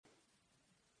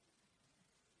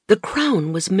The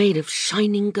crown was made of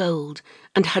shining gold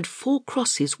and had 4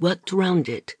 crosses worked around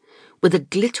it, with a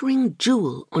glittering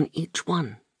jewel on each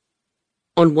one.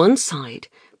 On one side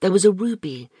there was a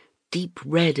ruby, deep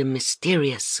red and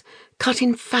mysterious, cut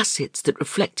in facets that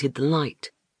reflected the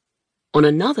light. On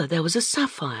another there was a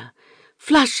sapphire,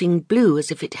 flashing blue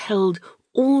as if it held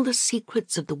all the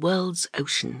secrets of the world's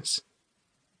oceans.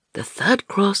 The 3rd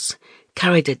cross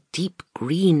carried a deep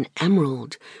green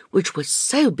emerald, which was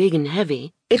so big and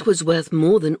heavy it was worth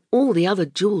more than all the other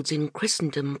jewels in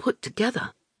Christendom put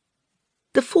together.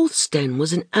 The 4th stone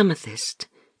was an amethyst,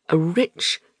 a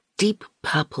rich, deep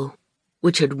purple,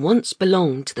 which had once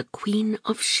belonged to the Queen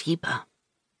of Sheba.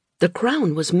 The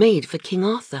crown was made for King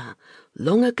Arthur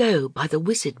long ago by the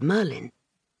wizard Merlin.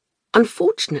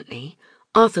 Unfortunately,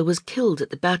 Arthur was killed at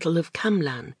the Battle of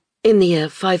Camlan in the year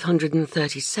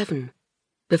 537,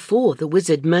 before the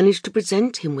wizard managed to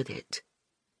present him with it.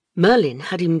 Merlin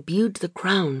had imbued the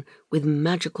crown with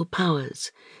magical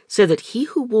powers, so that he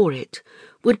who wore it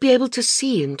would be able to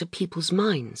see into people's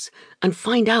minds and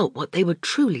find out what they were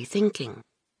truly thinking.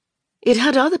 It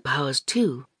had other powers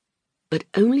too, but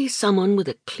only someone with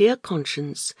a clear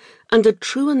conscience and a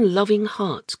true and loving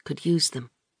heart could use them.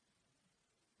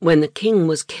 When the king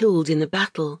was killed in the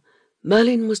battle,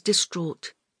 Merlin was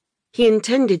distraught. He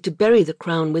intended to bury the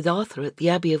crown with Arthur at the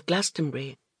Abbey of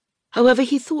Glastonbury. However,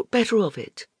 he thought better of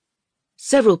it.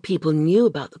 Several people knew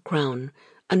about the crown,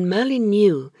 and Merlin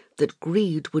knew that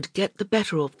greed would get the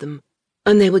better of them,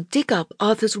 and they would dig up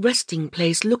Arthur's resting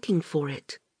place looking for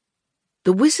it.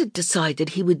 The wizard decided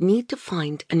he would need to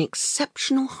find an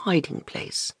exceptional hiding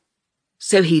place.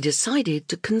 So he decided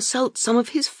to consult some of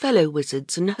his fellow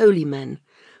wizards and holy men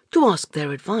to ask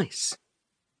their advice.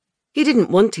 He didn't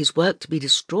want his work to be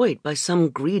destroyed by some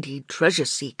greedy treasure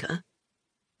seeker,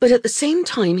 but at the same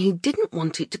time he didn't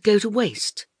want it to go to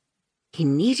waste. He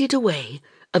needed a way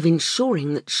of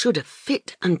ensuring that should a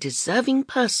fit and deserving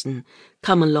person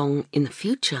come along in the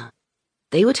future,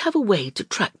 they would have a way to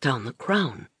track down the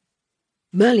crown.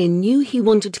 Merlin knew he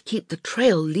wanted to keep the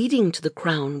trail leading to the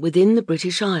crown within the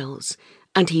British Isles,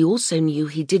 and he also knew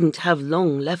he didn't have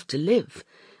long left to live,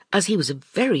 as he was a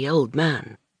very old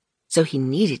man, so he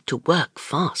needed to work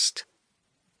fast.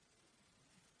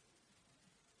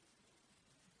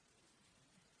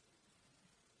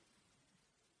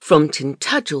 From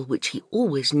Tintagel, which he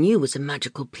always knew was a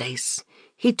magical place,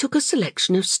 he took a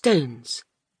selection of stones,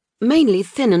 mainly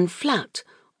thin and flat,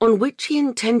 on which he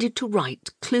intended to write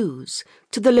clues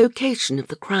to the location of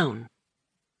the crown.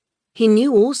 He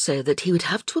knew also that he would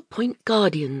have to appoint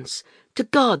guardians to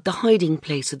guard the hiding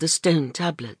place of the stone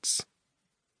tablets.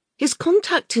 His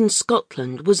contact in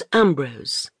Scotland was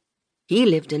Ambrose. He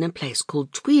lived in a place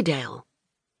called Tweedale,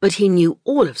 but he knew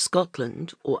all of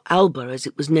Scotland, or Alba as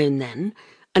it was known then,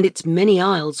 and its many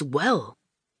isles well.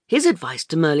 His advice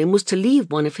to Merlin was to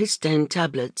leave one of his stone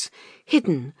tablets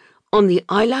hidden on the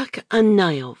Islach an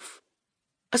Naof,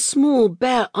 a small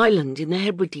bare island in the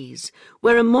Hebrides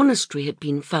where a monastery had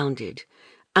been founded,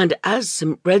 and as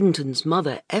St. Brendan's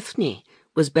mother Ethne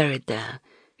was buried there,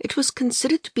 it was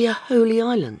considered to be a holy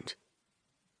island.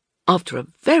 After a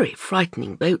very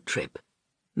frightening boat trip,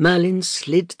 Merlin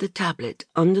slid the tablet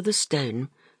under the stone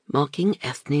marking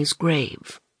Ethne's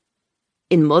grave.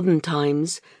 In modern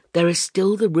times, there are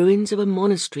still the ruins of a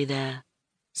monastery there,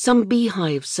 some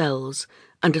beehive cells,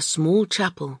 and a small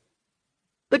chapel.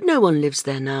 But no one lives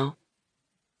there now.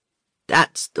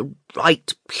 "That's the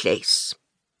right place,"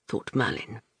 thought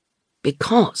Merlin,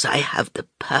 "because I have the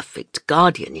perfect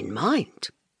guardian in mind."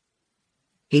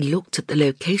 He looked at the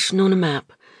location on a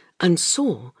map and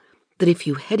saw that if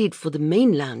you headed for the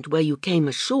mainland where you came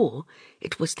ashore,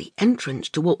 it was the entrance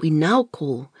to what we now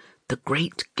call the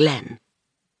Great Glen.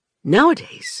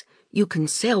 Nowadays, you can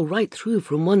sail right through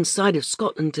from one side of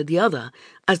Scotland to the other,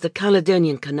 as the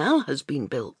Caledonian Canal has been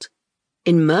built.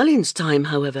 In Merlin's time,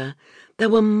 however, there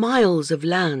were miles of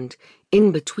land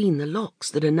in between the locks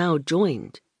that are now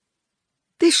joined.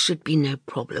 This should be no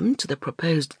problem to the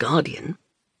proposed guardian.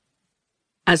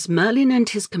 As Merlin and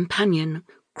his companion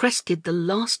crested the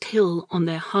last hill on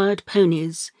their hired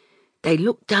ponies, they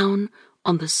looked down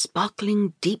on the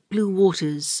sparkling deep blue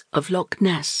waters of Loch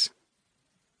Ness.